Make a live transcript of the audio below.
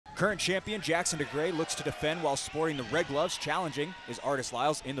Current champion Jackson Degrey looks to defend while sporting the red gloves. Challenging is Artis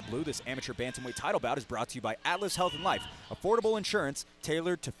Lyles in the blue. This amateur bantamweight title bout is brought to you by Atlas Health and Life. Affordable insurance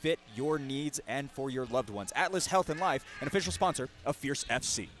tailored to fit your needs and for your loved ones. Atlas Health and Life, an official sponsor of Fierce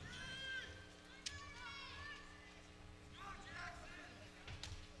FC.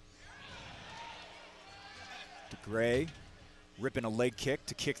 Degrey ripping a leg kick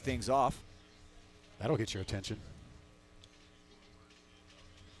to kick things off. That'll get your attention.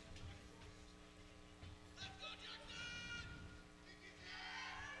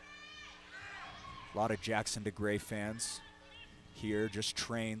 A lot of Jackson Degrey fans here, just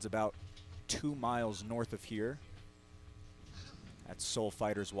trains about 2 miles north of here at Soul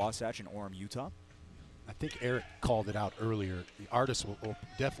Fighters Wasatch in Orem, Utah. I think Eric called it out earlier. The Artis will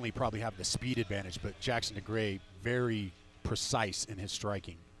definitely probably have the speed advantage, but Jackson Degrey very precise in his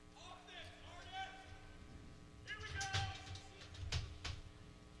striking.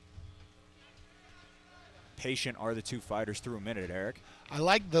 Patient are the two fighters through a minute, Eric. I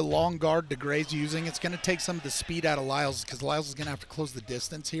like the long guard Degrey's using. It's going to take some of the speed out of Lyles because Lyles is going to have to close the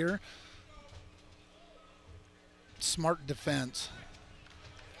distance here. Smart defense.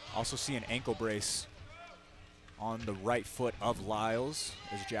 Also see an ankle brace on the right foot of Lyles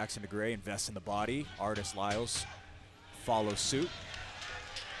as Jackson Degrey invests in the body. Artis Lyles follows suit.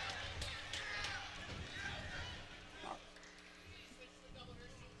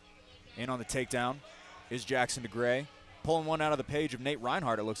 In on the takedown is Jackson Degrey. Pulling one out of the page of Nate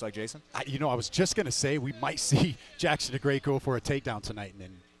Reinhardt, it looks like, Jason. I was just going to say we might see Jackson Degrey go for a takedown tonight, and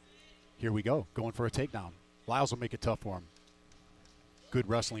then here we go, going for a takedown. Lyles will make it tough for him. Good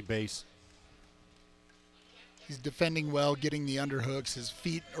wrestling base. He's defending well, getting the underhooks. His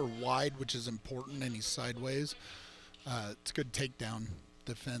feet are wide, which is important, and he's sideways. It's good takedown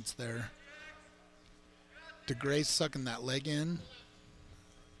defense there. Degrey's sucking that leg in.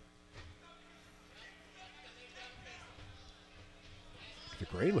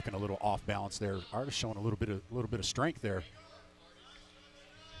 Degrey looking a little off balance there. Artis showing a little bit of strength there.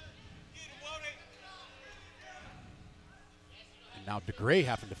 And now Degrey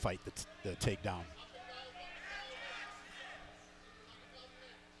having to fight the takedown.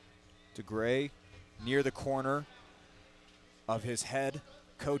 Degrey near the corner of his head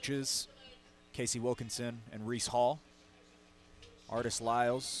coaches Casey Wilkinson and Reese Hall. Artis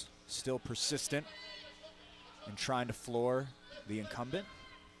Lyles still persistent in trying to floor the incumbent.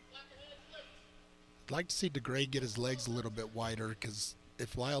 I'd like to see Degrey get his legs a little bit wider because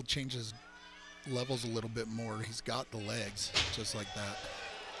if Lyles changes levels a little bit more, he's got the legs just like that.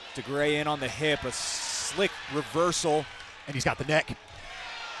 Degrey in on the hip, a slick reversal. And he's got the neck.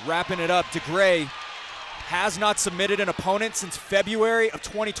 Wrapping it up, Degrey has not submitted an opponent since February of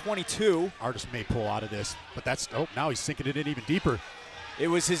 2022. Artis may pull out of this, but now he's sinking it in even deeper. It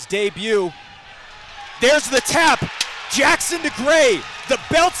was his debut. There's the tap. Jackson Degrey, the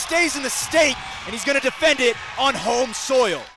belt stays in the state, and he's going to defend it on home soil.